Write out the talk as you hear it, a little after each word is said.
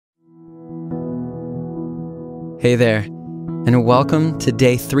Hey there, and welcome to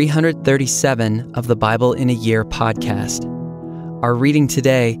day 337 of the Bible in a Year podcast. Our reading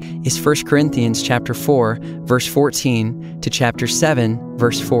today is 1 Corinthians chapter 4, verse 14 to chapter 7,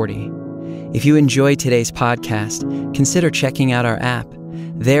 verse 40. If you enjoy today's podcast, consider checking out our app.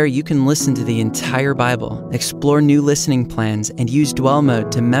 There you can listen to the entire Bible, explore new listening plans, and use dwell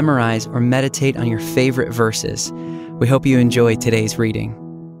mode to memorize or meditate on your favorite verses. We hope you enjoy today's reading.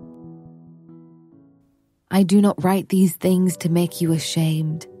 I do not write these things to make you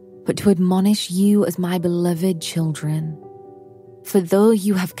ashamed, but to admonish you as my beloved children. For though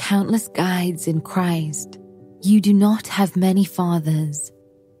you have countless guides in Christ, you do not have many fathers.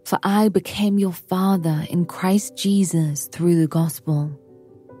 For I became your father in Christ Jesus through the gospel.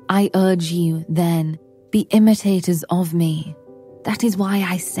 I urge you, then, be imitators of me. That is why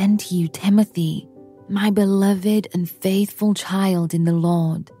I sent you Timothy, my beloved and faithful child in the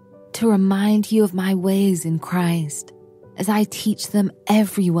Lord, to remind you of my ways in Christ, as I teach them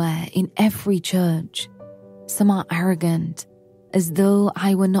everywhere in every church. Some are arrogant, as though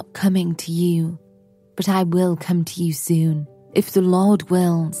I were not coming to you, but I will come to you soon, if the Lord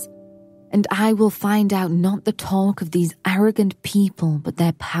wills, and I will find out not the talk of these arrogant people, but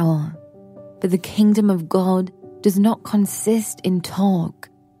their power. For the kingdom of God does not consist in talk,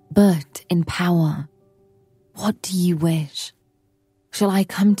 but in power. What do you wish? Shall I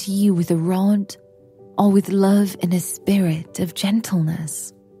come to you with a rod, or with love and a spirit of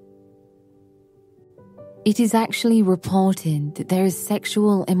gentleness? It is actually reported that there is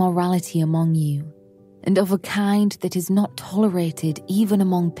sexual immorality among you, and of a kind that is not tolerated even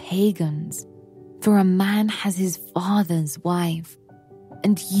among pagans. For a man has his father's wife,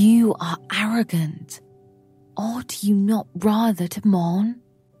 and you are arrogant. Ought you not rather to mourn?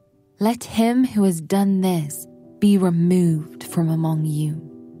 Let him who has done this be removed from among you.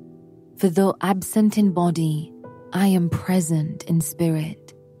 For though absent in body, I am present in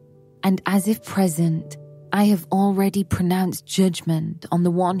spirit, and as if present, I have already pronounced judgment on the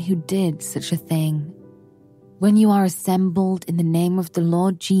one who did such a thing. When you are assembled in the name of the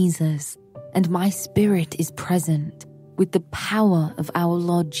Lord Jesus, and my spirit is present, with the power of our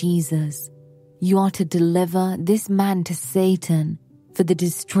Lord Jesus, you are to deliver this man to Satan for the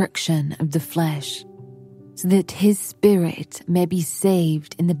destruction of the flesh, so that his spirit may be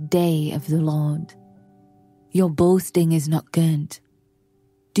saved in the day of the Lord. Your boasting is not good.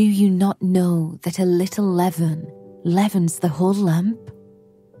 Do you not know that a little leaven leavens the whole lump?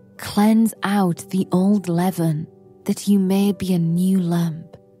 Cleanse out the old leaven, that you may be a new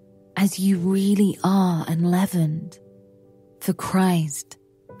lump, as you really are unleavened. For Christ,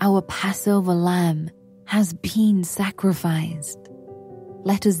 our Passover lamb, has been sacrificed.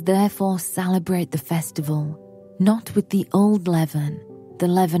 Let us therefore celebrate the festival, not with the old leaven, the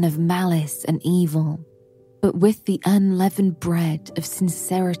leaven of malice and evil, but with the unleavened bread of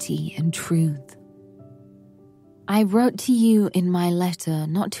sincerity and truth. I wrote to you in my letter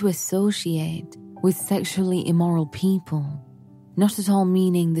not to associate with sexually immoral people, not at all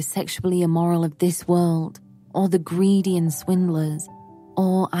meaning the sexually immoral of this world, or the greedy and swindlers,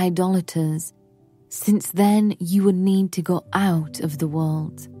 or idolaters, since then you would need to go out of the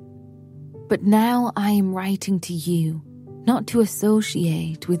world. But now I am writing to you, not to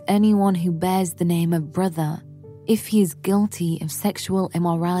associate with anyone who bears the name of brother, if he is guilty of sexual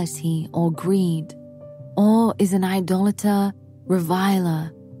immorality or greed, or is an idolater,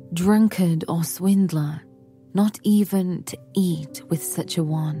 reviler, drunkard, or swindler, not even to eat with such a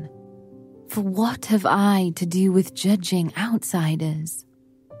one. For what have I to do with judging outsiders?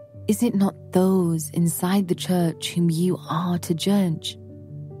 Is it not those inside the church whom you are to judge?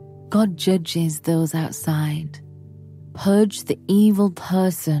 God judges those outside. Purge the evil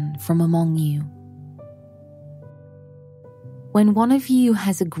person from among you. When one of you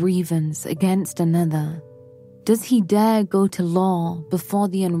has a grievance against another, does he dare go to law before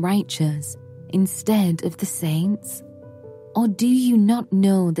the unrighteous instead of the saints? Or do you not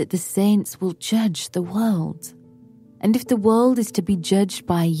know that the saints will judge the world? And if the world is to be judged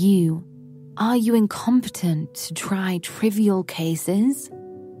by you, are you incompetent to try trivial cases?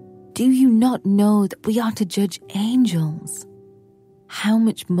 Do you not know that we are to judge angels? How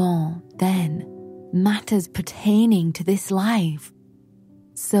much more, then, matters pertaining to this life?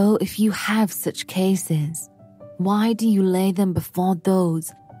 So if you have such cases, why do you lay them before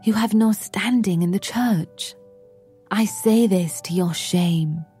those who have no standing in the church? I say this to your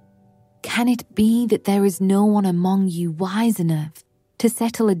shame. Can it be that there is no one among you wise enough to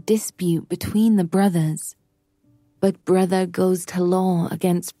settle a dispute between the brothers? But brother goes to law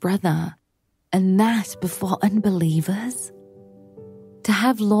against brother, and that before unbelievers? To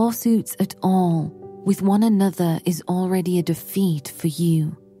have lawsuits at all with one another is already a defeat for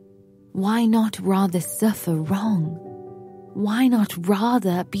you. Why not rather suffer wrong? Why not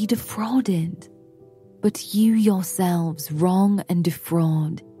rather be defrauded? But you yourselves wrong and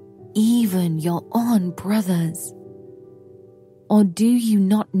defraud, even your own brothers. Or do you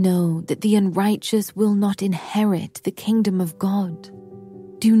not know that the unrighteous will not inherit the kingdom of God?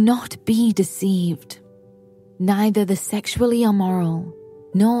 Do not be deceived. Neither the sexually immoral,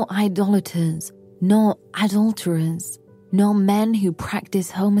 nor idolaters, nor adulterers, nor men who practice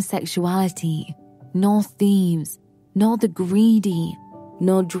homosexuality, nor thieves, nor the greedy,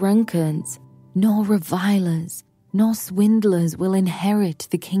 nor drunkards, nor revilers, nor swindlers will inherit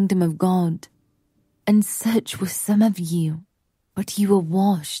the kingdom of God. And such were some of you. But you were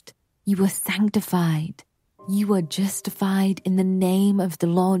washed, you were sanctified, you were justified in the name of the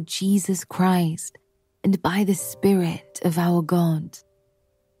Lord Jesus Christ, and by the Spirit of our God.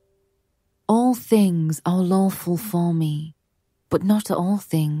 All things are lawful for me, but not all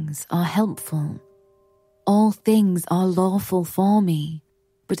things are helpful. All things are lawful for me,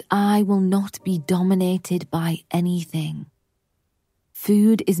 but I will not be dominated by anything.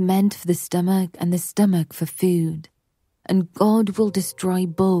 Food is meant for the stomach and the stomach for food, and God will destroy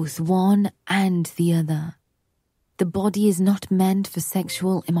both one and the other. The body is not meant for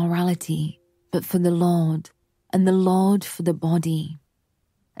sexual immorality, but for the Lord, and the Lord for the body.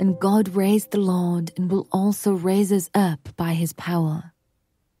 And God raised the Lord and will also raise us up by his power.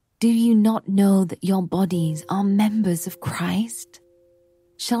 Do you not know that your bodies are members of Christ?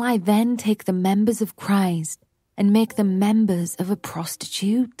 Shall I then take the members of Christ and make them members of a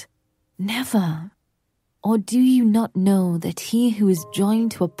prostitute? Never. Or do you not know that he who is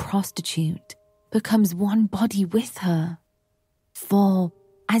joined to a prostitute becomes one body with her? For,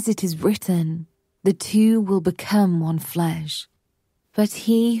 as it is written, the two will become one flesh. But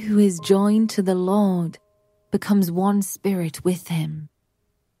he who is joined to the Lord becomes one spirit with him.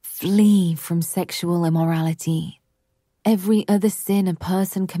 Flee from sexual immorality. Every other sin a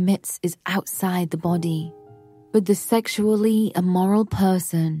person commits is outside the body, but the sexually immoral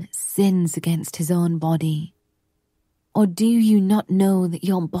person sins against his own body. Or do you not know that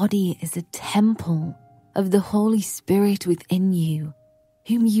your body is a temple of the Holy Spirit within you,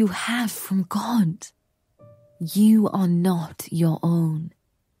 whom you have from God? You are not your own,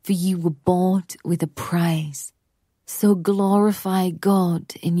 for you were bought with a price. So glorify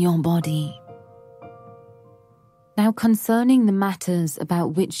God in your body. Now concerning the matters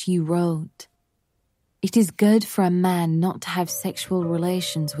about which you wrote, it is good for a man not to have sexual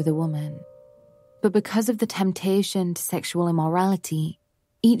relations with a woman. But because of the temptation to sexual immorality,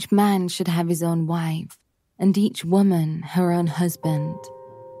 each man should have his own wife, and each woman her own husband.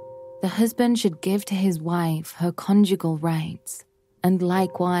 The husband should give to his wife her conjugal rights, and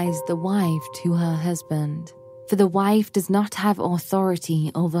likewise the wife to her husband. For the wife does not have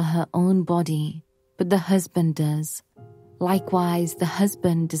authority over her own body, but the husband does. Likewise, the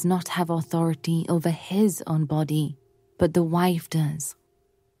husband does not have authority over his own body, but the wife does.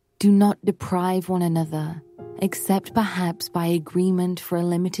 Do not deprive one another, except perhaps by agreement for a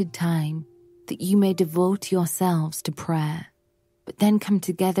limited time, that you may devote yourselves to prayer. But then come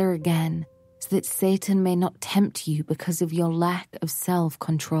together again, so that Satan may not tempt you because of your lack of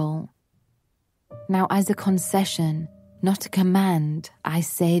self-control. Now as a concession, not a command, I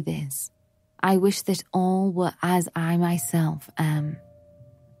say this. I wish that all were as I myself am.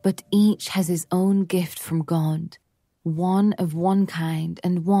 But each has his own gift from God, one of one kind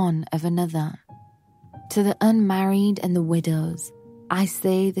and one of another. To the unmarried and the widows, I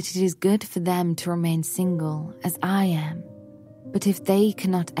say that it is good for them to remain single, as I am. But if they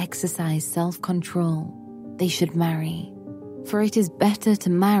cannot exercise self-control, they should marry. For it is better to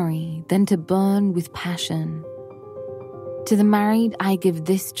marry than to burn with passion. To the married I give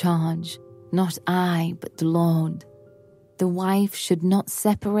this charge, not I, but the Lord. The wife should not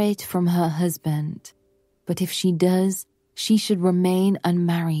separate from her husband, but if she does, she should remain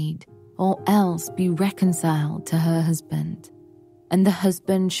unmarried, or else be reconciled to her husband. And the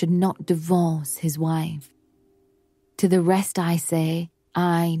husband should not divorce his wife. To the rest I say,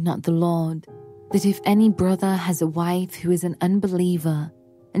 I, not the Lord, that if any brother has a wife who is an unbeliever,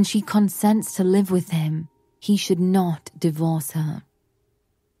 and she consents to live with him, he should not divorce her.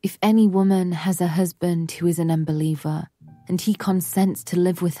 If any woman has a husband who is an unbeliever, and he consents to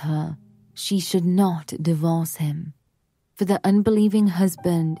live with her, she should not divorce him. For the unbelieving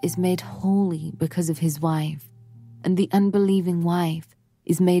husband is made holy because of his wife, and the unbelieving wife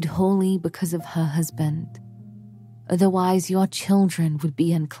is made holy because of her husband. Otherwise your children would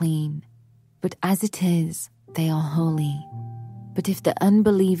be unclean, but as it is, they are holy. But if the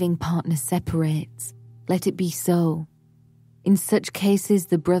unbelieving partner separates, let it be so. In such cases,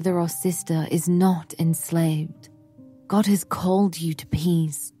 the brother or sister is not enslaved. God has called you to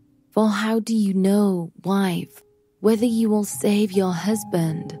peace. For how do you know, wife, whether you will save your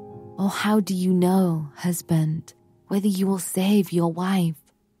husband? Or how do you know, husband, whether you will save your wife?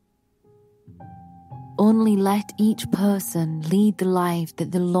 Only let each person lead the life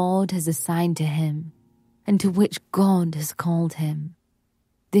that the Lord has assigned to him, and to which God has called him.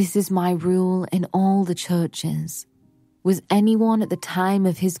 This is my rule in all the churches. Was anyone at the time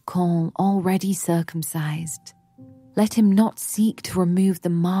of his call already circumcised? Let him not seek to remove the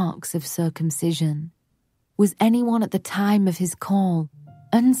marks of circumcision. Was anyone at the time of his call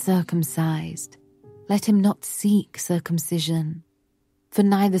uncircumcised? Let him not seek circumcision. For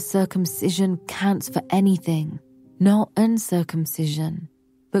neither circumcision counts for anything, nor uncircumcision,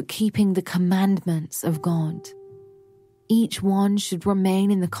 but keeping the commandments of God. Each one should remain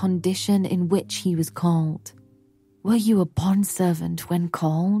in the condition in which he was called. Were you a bondservant when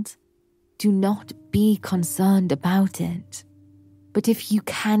called? Do not be concerned about it. But if you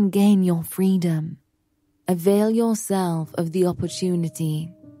can gain your freedom, avail yourself of the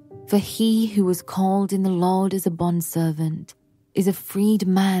opportunity. For he who was called in the Lord as a bondservant is a freed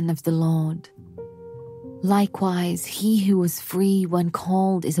man of the Lord. Likewise, he who was free when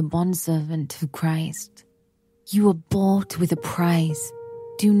called is a bondservant of Christ. You were bought with a price.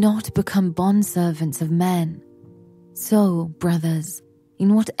 Do not become bondservants of men. So, brothers,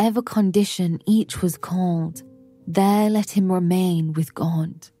 in whatever condition each was called, there let him remain with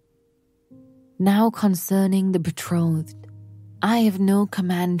God. Now concerning the betrothed, I have no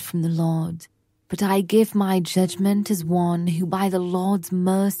command from the Lord, but I give my judgment as one who by the Lord's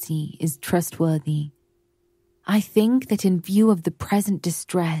mercy is trustworthy. I think that in view of the present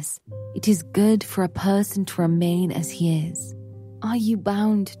distress, it is good for a person to remain as he is. Are you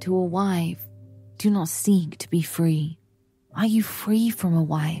bound to a wife? Do not seek to be free. Are you free from a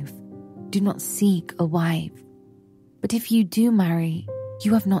wife? Do not seek a wife. But if you do marry,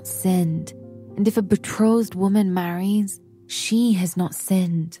 you have not sinned. And if a betrothed woman marries, she has not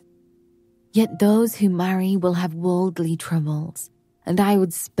sinned. Yet those who marry will have worldly troubles, and I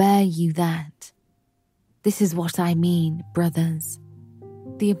would spare you that. This is what I mean, brothers.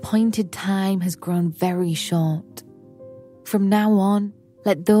 The appointed time has grown very short. From now on,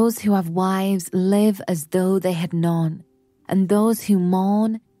 let those who have wives live as though they had none, and those who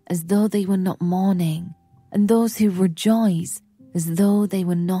mourn as though they were not mourning, and those who rejoice as though they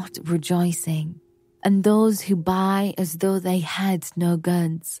were not rejoicing, and those who buy as though they had no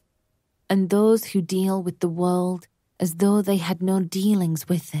goods, and those who deal with the world as though they had no dealings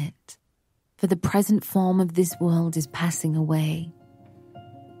with it. For the present form of this world is passing away.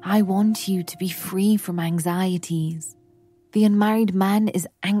 I want you to be free from anxieties. The unmarried man is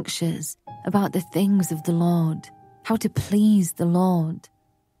anxious about the things of the Lord, how to please the Lord.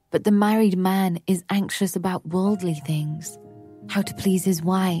 But the married man is anxious about worldly things, how to please his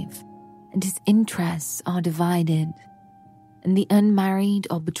wife, and his interests are divided. And the unmarried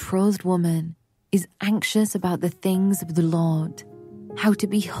or betrothed woman is anxious about the things of the Lord, how to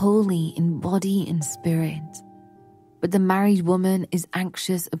be holy in body and spirit. But the married woman is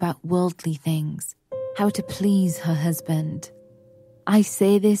anxious about worldly things, how to please her husband. I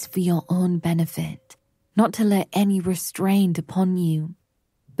say this for your own benefit, not to lay any restraint upon you,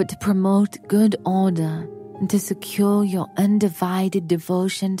 but to promote good order and to secure your undivided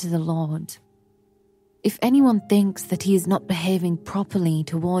devotion to the Lord. If anyone thinks that he is not behaving properly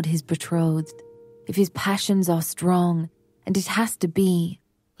toward his betrothed, if his passions are strong, and it has to be,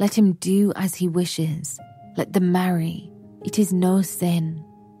 let him do as he wishes. Let them marry. It is no sin.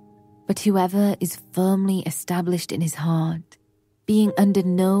 But whoever is firmly established in his heart, being under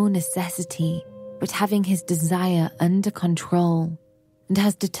no necessity, but having his desire under control, and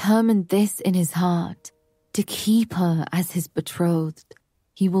has determined this in his heart, to keep her as his betrothed,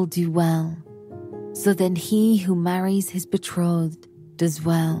 he will do well. So then he who marries his betrothed does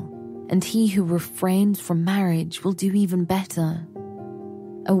well, and he who refrains from marriage will do even better.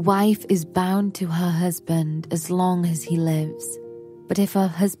 A wife is bound to her husband as long as he lives, but if her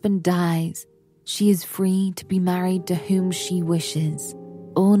husband dies, she is free to be married to whom she wishes,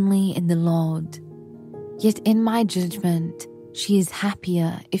 only in the Lord. Yet in my judgment, she is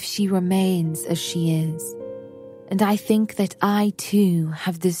happier if she remains as she is. And I think that I too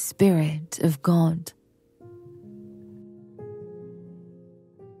have the Spirit of God.